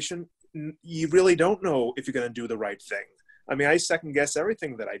situation, you really don't know if you're going to do the right thing. I mean, I second guess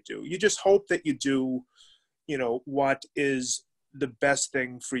everything that I do. You just hope that you do, you know, what is the best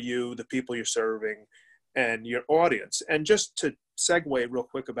thing for you, the people you're serving, and your audience. And just to segue real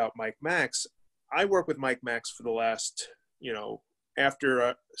quick about Mike Max, I work with Mike Max for the last, you know,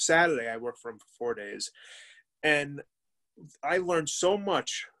 after Saturday, I worked for him for 4 days. And I learned so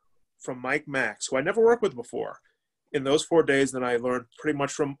much from Mike Max, who I never worked with before, in those 4 days than I learned pretty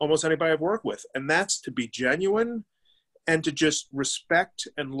much from almost anybody I've worked with. And that's to be genuine and to just respect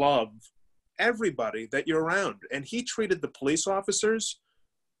and love everybody that you're around. And he treated the police officers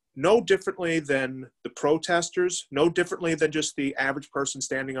no differently than the protesters, no differently than just the average person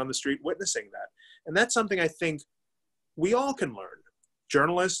standing on the street witnessing that. And that's something I think we all can learn.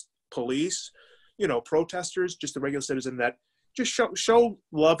 Journalists, police, you know, protesters, just the regular citizen, that just show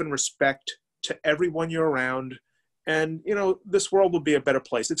love and respect to everyone you're around. And, you know, this world will be a better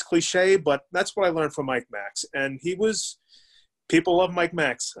place. It's cliche, but that's what I learned from Mike Max. And people love Mike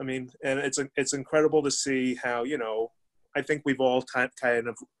Max. I mean, and it's incredible to see how, you know, I think we've all kind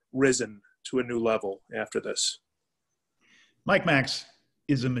of risen to a new level after this. Mike Max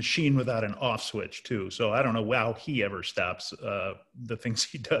is a machine without an off switch too. So I don't know how he ever stops the things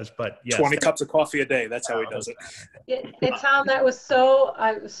he does, but yes. 20 cups of coffee a day. That's how he does it. Tom, that was so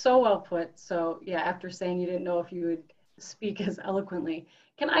well put. So yeah, after saying you didn't know if you would speak as eloquently,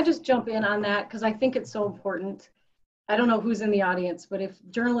 can I just jump in on that? Because I think it's so important. I don't know who's in the audience, but if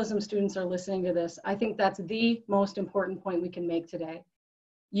journalism students are listening to this, I think that's the most important point we can make today.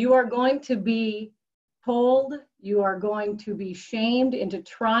 You are going to be told, you are going to be shamed into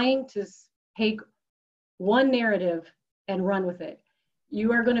trying to take one narrative and run with it.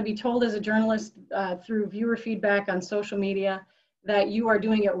 You are going to be told as a journalist through viewer feedback on social media that you are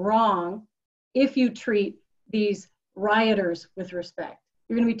doing it wrong if you treat these rioters with respect.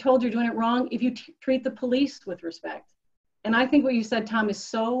 You're going to be told you're doing it wrong if you treat the police with respect. And I think what you said, Tom, is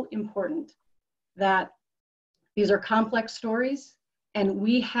so important, that these are complex stories. And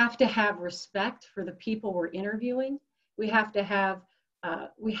we have to have respect for the people we're interviewing. We have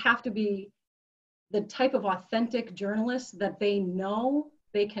to be the type of authentic journalists that they know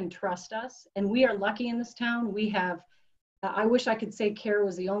they can trust us. And we are lucky in this town. We have, I wish I could say CARE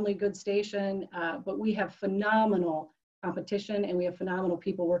was the only good station, but we have phenomenal competition and we have phenomenal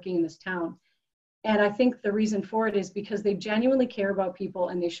people working in this town. And I think the reason for it is because they genuinely care about people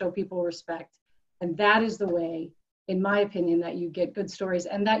and they show people respect. And that is the way, in my opinion, that you get good stories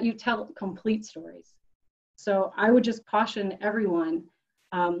and that you tell complete stories. So I would just caution everyone,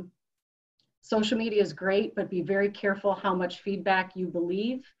 social media is great, but be very careful how much feedback you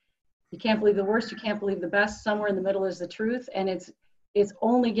believe. You can't believe the worst, you can't believe the best. Somewhere in the middle is the truth. And it's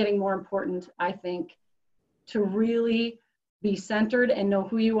only getting more important, I think, to really be centered and know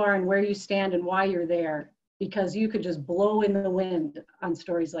who you are and where you stand and why you're there, because you could just blow in the wind on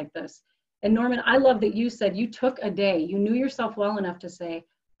stories like this. And Norman, I love that you said you took a day. You knew yourself well enough to say,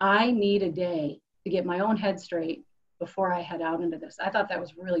 I need a day to get my own head straight before I head out into this. I thought that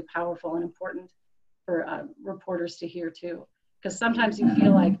was really powerful and important for reporters to hear too. Because sometimes you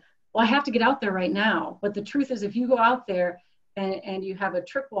feel like, well, I have to get out there right now. But the truth is, if you go out there and you have a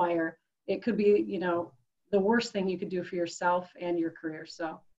tripwire, it could be, you know, the worst thing you could do for yourself and your career.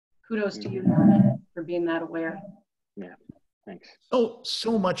 So kudos to you, Norman, for being that aware. Yeah, thanks.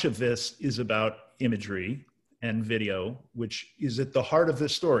 So much of this is about imagery and video, which is at the heart of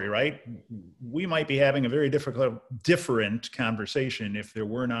this story, right? We might be having a very different conversation if there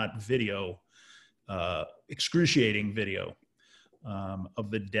were not video, excruciating video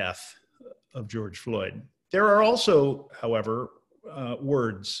of the death of George Floyd. There are also, however,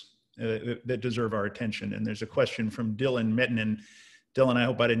 words that deserve our attention. And there's a question from Dylan Mittinen. Dylan, I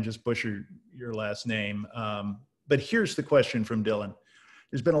hope I didn't just butcher your last name. But here's the question from Dylan.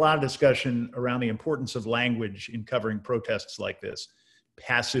 There's been a lot of discussion around the importance of language in covering protests like this.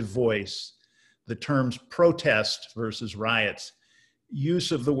 Passive voice, the terms protest versus riots,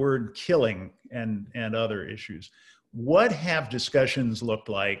 use of the word killing, and other issues. What have discussions looked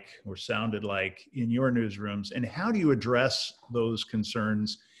like or sounded like in your newsrooms, and how do you address those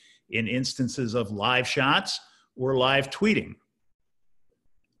concerns in instances of live shots or live tweeting?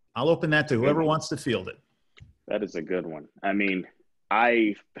 I'll open that to whoever wants to field it. That is a good one. I mean,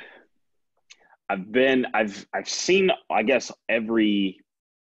 I've seen, I guess, every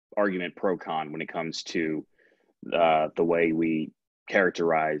argument pro con when it comes to the way we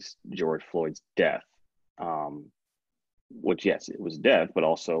characterize George Floyd's death. Which, yes, it was death, but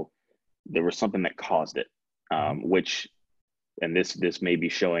also there was something that caused it, which, and this may be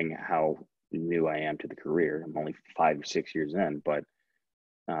showing how new I am to the career. I'm only 5 or 6 years in, but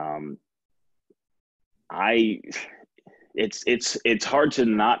it's hard to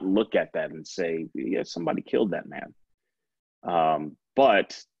not look at that and say, yeah, somebody killed that man.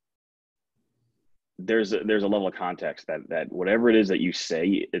 But there's a level of context that whatever it is that you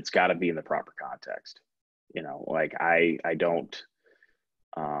say, it's got to be in the proper context. You know, like I don't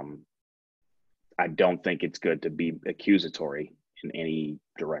think it's good to be accusatory in any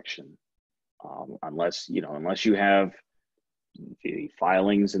direction, unless you have the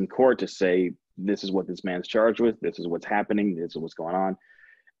filings in court to say this is what this man's charged with, this is what's happening, this is what's going on,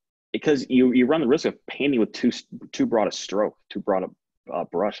 because you run the risk of painting with too broad a stroke, too broad a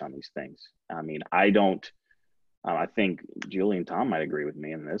brush on these things. I mean, I think Julie and Tom might agree with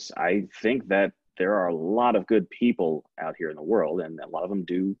me in this. I think that there are a lot of good people out here in the world, and a lot of them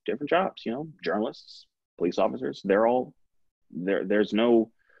do different jobs, you know, journalists, police officers, they're all there. There's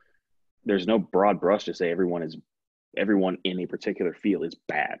no broad brush to say everyone in a particular field is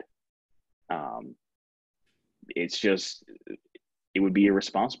bad. It's just, it would be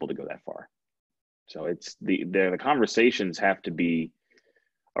irresponsible to go that far. So it's the conversations have to be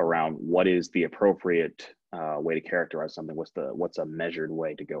around what is the appropriate way to characterize something. What's a measured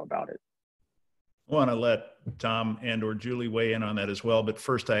way to go about it? I want to let Tom and or Julie weigh in on that as well. But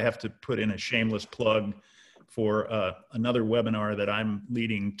first, I have to put in a shameless plug for another webinar that I'm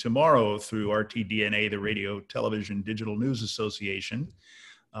leading tomorrow through RTDNA, the Radio, Television, Digital News Association.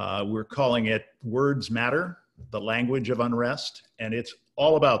 We're calling it Words Matter, the Language of Unrest. And it's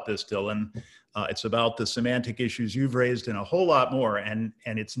all about this, Dylan. It's about the semantic issues you've raised and a whole lot more. And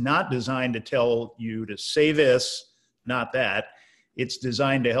it's not designed to tell you to say this, not that. It's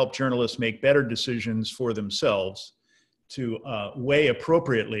designed to help journalists make better decisions for themselves, to weigh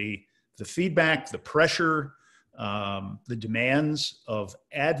appropriately the feedback, the pressure, the demands of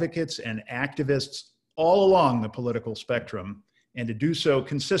advocates and activists all along the political spectrum, and to do so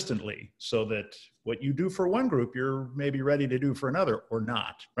consistently so that what you do for one group, you're maybe ready to do for another or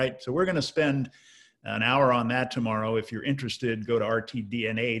not, right? So we're going to spend an hour on that tomorrow. If you're interested, go to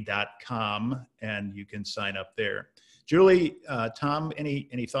rtdna.com and you can sign up there. Julie, Tom,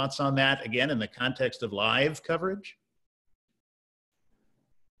 any thoughts on that, again, in the context of live coverage?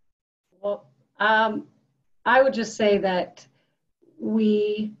 Well, I would just say that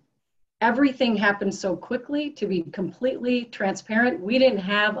everything happened so quickly. To be completely transparent, we didn't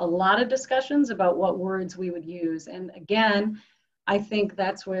have a lot of discussions about what words we would use. And again, I think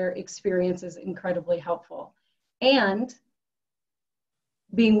that's where experience is incredibly helpful. And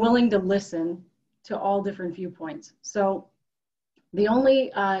being willing to listen to all different viewpoints. So the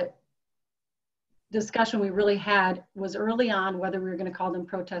only discussion we really had was early on whether we were going to call them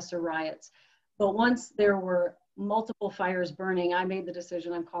protests or riots. But once there were multiple fires burning, I made the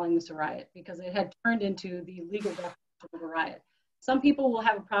decision I'm calling this a riot because it had turned into the legal definition of a riot. Some people will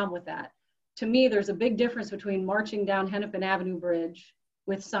have a problem with that. To me, there's a big difference between marching down Hennepin Avenue Bridge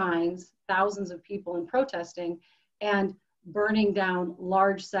with signs, thousands of people and protesting, and burning down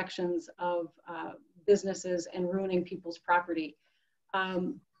large sections of businesses and ruining people's property.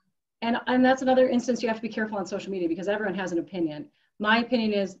 And that's another instance you have to be careful on social media because everyone has an opinion. My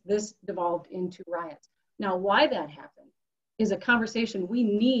opinion is this devolved into riots. Now, why that happened is a conversation we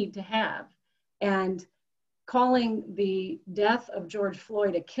need to have. And calling the death of George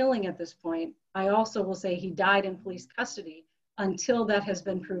Floyd a killing at this point, I also will say he died in police custody until that has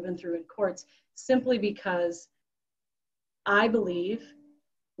been proven through in courts, simply because I believe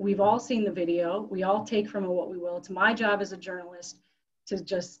we've all seen the video. We all take from it what we will. It's my job as a journalist to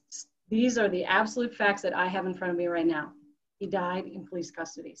just, these are the absolute facts that I have in front of me right now. He died in police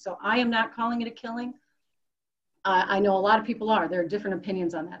custody. So I am not calling it a killing. I know a lot of people are. There are different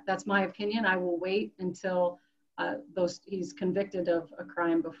opinions on that. That's my opinion. I will wait until he's convicted of a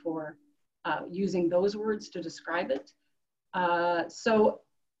crime before using those words to describe it. So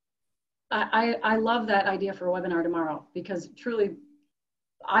I love that idea for a webinar tomorrow because truly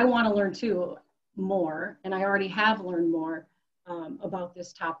I want to learn too more, and I already have learned more about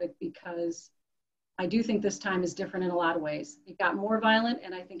this topic because I do think this time is different in a lot of ways. It got more violent,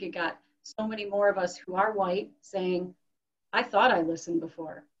 and I think it got so many more of us who are white saying, I thought I listened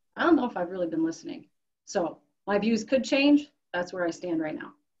before. I don't know if I've really been listening. So my views could change. That's where I stand right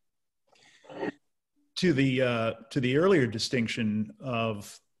now. To the earlier distinction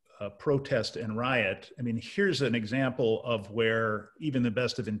of protest and riot, I mean, here's an example of where even the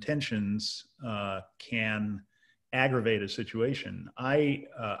best of intentions can aggravate a situation.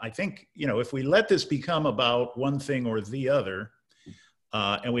 I think, you know, if we let this become about one thing or the other,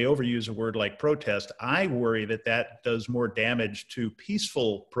 and we overuse a word like protest, I worry that that does more damage to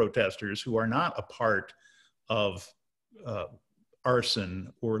peaceful protesters who are not a part of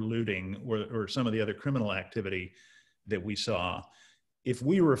arson or looting or some of the other criminal activity that we saw. If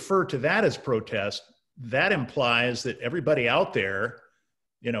we refer to that as protest, that implies that everybody out there,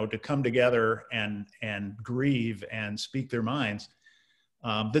 you know, to come together and grieve and speak their minds,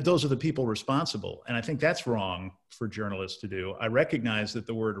 that those are the people responsible. And I think that's wrong for journalists to do. I recognize that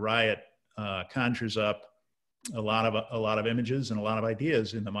the word riot conjures up a lot of images and a lot of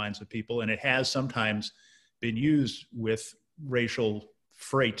ideas in the minds of people, and it has sometimes been used with racial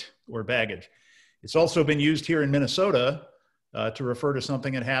freight or baggage. It's also been used here in Minnesota to refer to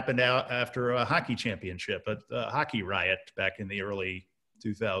something that happened out after a hockey championship, a hockey riot back in the early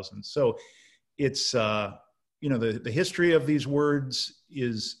 2000s. So it's, you know, the history of these words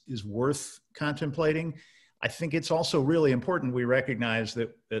is worth contemplating. I think it's also really important we recognize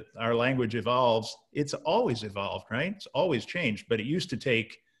that our language evolves. It's always evolved, right? It's always changed, but it used to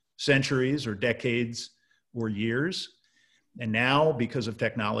take centuries or decades or years. And now, because of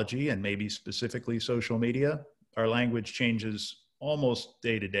technology and maybe specifically social media, our language changes almost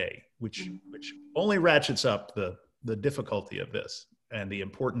day to day, which only ratchets up the difficulty of this and the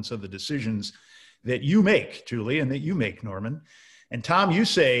importance of the decisions that you make, Julie, and that you make, Norman. And Tom, you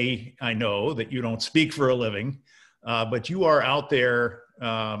say, I know that you don't speak for a living, but you are out there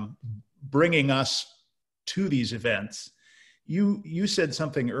bringing us to these events. You said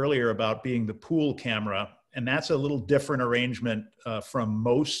something earlier about being the pool camera, and that's a little different arrangement from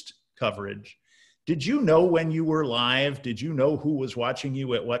most coverage. Did you know when you were live? Did you know who was watching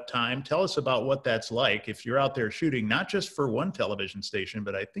you at what time? Tell us about what that's like if you're out there shooting, not just for one television station,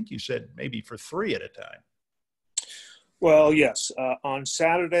 but I think you said maybe for 3 at a time. Well, yes. On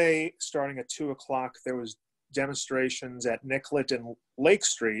Saturday, starting at 2 o'clock, there was demonstrations at Nicollet and Lake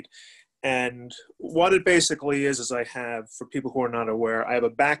Street. And what it basically is I have, for people who are not aware, I have a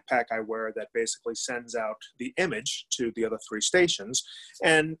backpack I wear that basically sends out the image to the other 3 stations.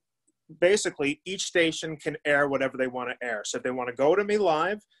 And basically, each station can air whatever they want to air. So if they want to go to me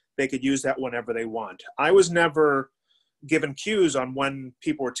live, they could use that whenever they want. I was never given cues on when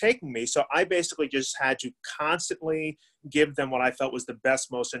people were taking me, so I basically just had to constantly give them what I felt was the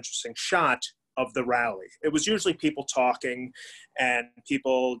best, most interesting shot of the rally. It was usually people talking and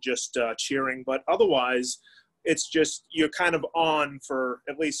people just cheering, but otherwise, it's just, you're kind of on for,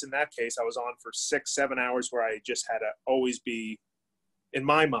 at least in that case, I was on for 6-7 hours where I just had to always be, in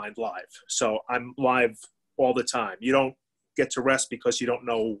my mind, live. So I'm live all the time. You don't get to rest because you don't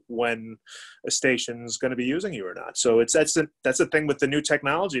know when a station's going to be using you or not. So that's the thing with the new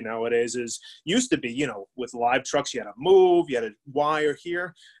technology nowadays is used to be, you know, with live trucks, you had to move, you had to wire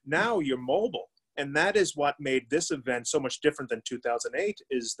here. Now you're mobile. And that is what made this event so much different than 2008,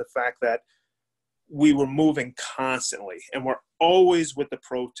 is the fact that we were moving constantly, and we're always with the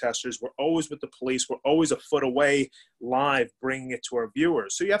protesters, we're always with the police, we're always a foot away live, bringing it to our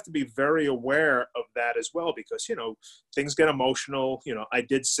viewers. So you have to be very aware of that as well, because, you know, things get emotional. You know, I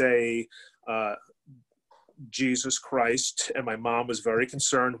did say Jesus Christ, and my mom was very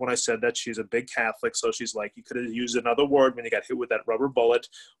concerned when I said that. She's a big Catholic, so she's like, you could have used another word when you got hit with that rubber bullet,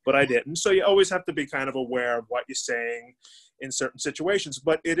 but I didn't. So you always have to be kind of aware of what you're saying in certain situations.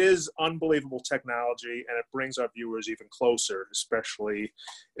 But it is unbelievable technology, and it brings our viewers even closer, especially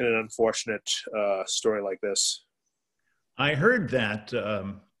in an unfortunate story like this. I heard that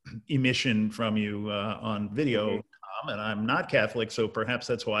emission from you on video, Tom, and I'm not Catholic, so perhaps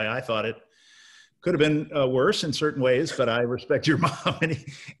that's why I thought it could have been worse in certain ways, but I respect your mom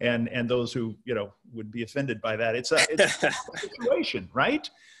and those who, you know, would be offended by that. It's a situation, right?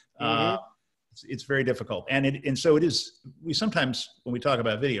 It's very difficult, and so it is. We sometimes, when we talk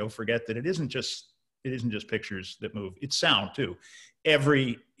about video, forget that it isn't just pictures that move. It's sound too.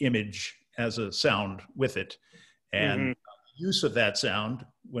 Every image has a sound with it, and use of that sound,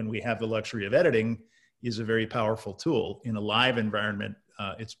 when we have the luxury of editing, is a very powerful tool. In a live environment,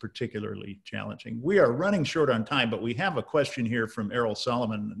 it's particularly challenging. We are running short on time, but we have a question here from Errol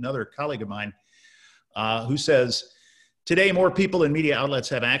Solomon, another colleague of mine, who says, today more people and media outlets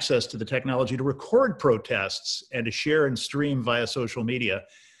have access to the technology to record protests and to share and stream via social media.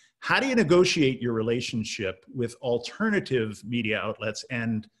 How do you negotiate your relationship with alternative media outlets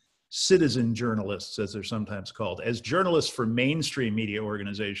and citizen journalists, as they're sometimes called? As journalists for mainstream media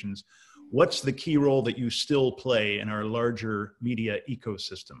organizations, what's the key role that you still play in our larger media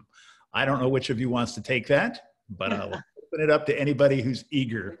ecosystem? I don't know which of you wants to take that, but I'll open it up to anybody who's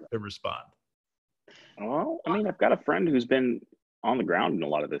eager to respond. Well, I mean, I've got a friend who's been on the ground in a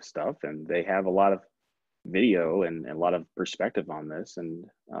lot of this stuff, and they have a lot of video and a lot of perspective on this. And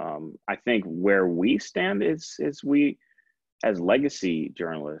I think where we stand is we, as legacy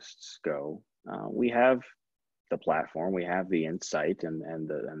journalists go, we have the platform, we have the insight and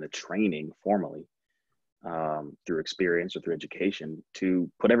the training formally through experience or through education to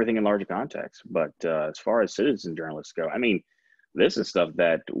put everything in larger context. But as far as citizen journalists go, I mean, this is stuff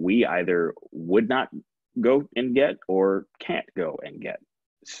that we either would not go and get or can't go and get.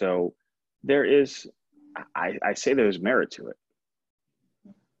 So there is, I say there's merit to it.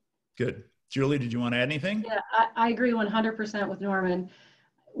 Good. Julie, did you want to add anything? Yeah, I agree 100% with Norman.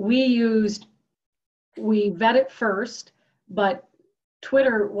 We vet it first, but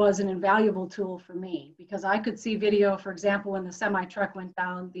Twitter was an invaluable tool for me because I could see video. For example, when the semi truck went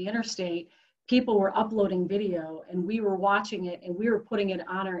down the interstate, people were uploading video and we were watching it and we were putting it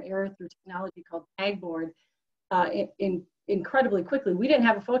on our air through technology called Tagboard incredibly quickly. We didn't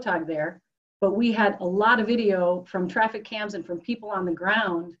have a photog there, but we had a lot of video from traffic cams and from people on the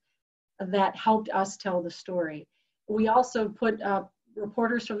ground that helped us tell the story. We also put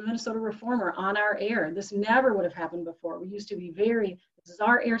reporters from the Minnesota Reformer on our air. This never would have happened before. We used to be this is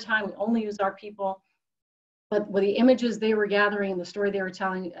our airtime, we only use our people. But with the images they were gathering and the story they were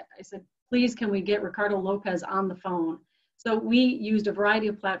telling, I said, please, can we get Ricardo Lopez on the phone? So we used a variety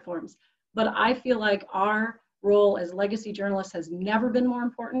of platforms. But I feel like our role as legacy journalists has never been more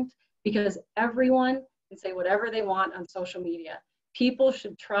important because everyone can say whatever they want on social media. People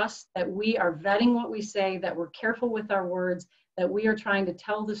should trust that we are vetting what we say, that we're careful with our words, that we are trying to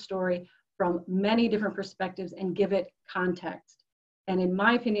tell the story from many different perspectives and give it context. And in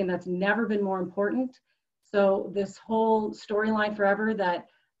my opinion, that's never been more important. So this whole storyline forever that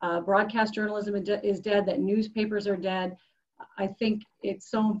broadcast journalism is dead, that newspapers are dead, I think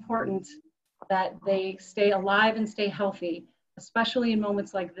it's so important that they stay alive and stay healthy, especially in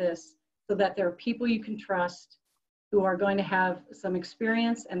moments like this, so that there are people you can trust who are going to have some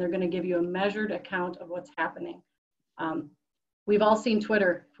experience and they're going to give you a measured account of what's happening. We've all seen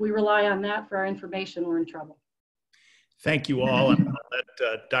Twitter. If we rely on that for our information, we're in trouble. Thank you all. I'm going to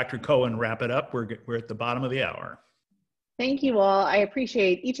let Dr. Cohen wrap it up. We're at the bottom of the hour. Thank you all. I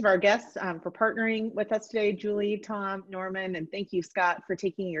appreciate each of our guests for partnering with us today, Julie, Tom, Norman, and thank you, Scott, for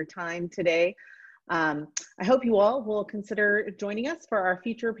taking your time today. I hope you all will consider joining us for our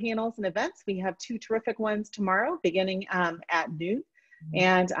future panels and events. We have 2 terrific ones tomorrow beginning at noon.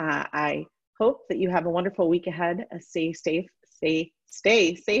 And I hope that you have a wonderful week ahead. Stay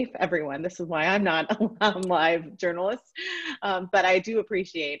safe, everyone. This is why I'm not a live journalist, but I do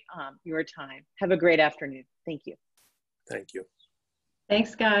appreciate your time. Have a great afternoon. Thank you. Thank you.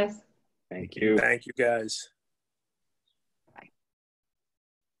 Thanks, guys. Thank you. Thank you, guys.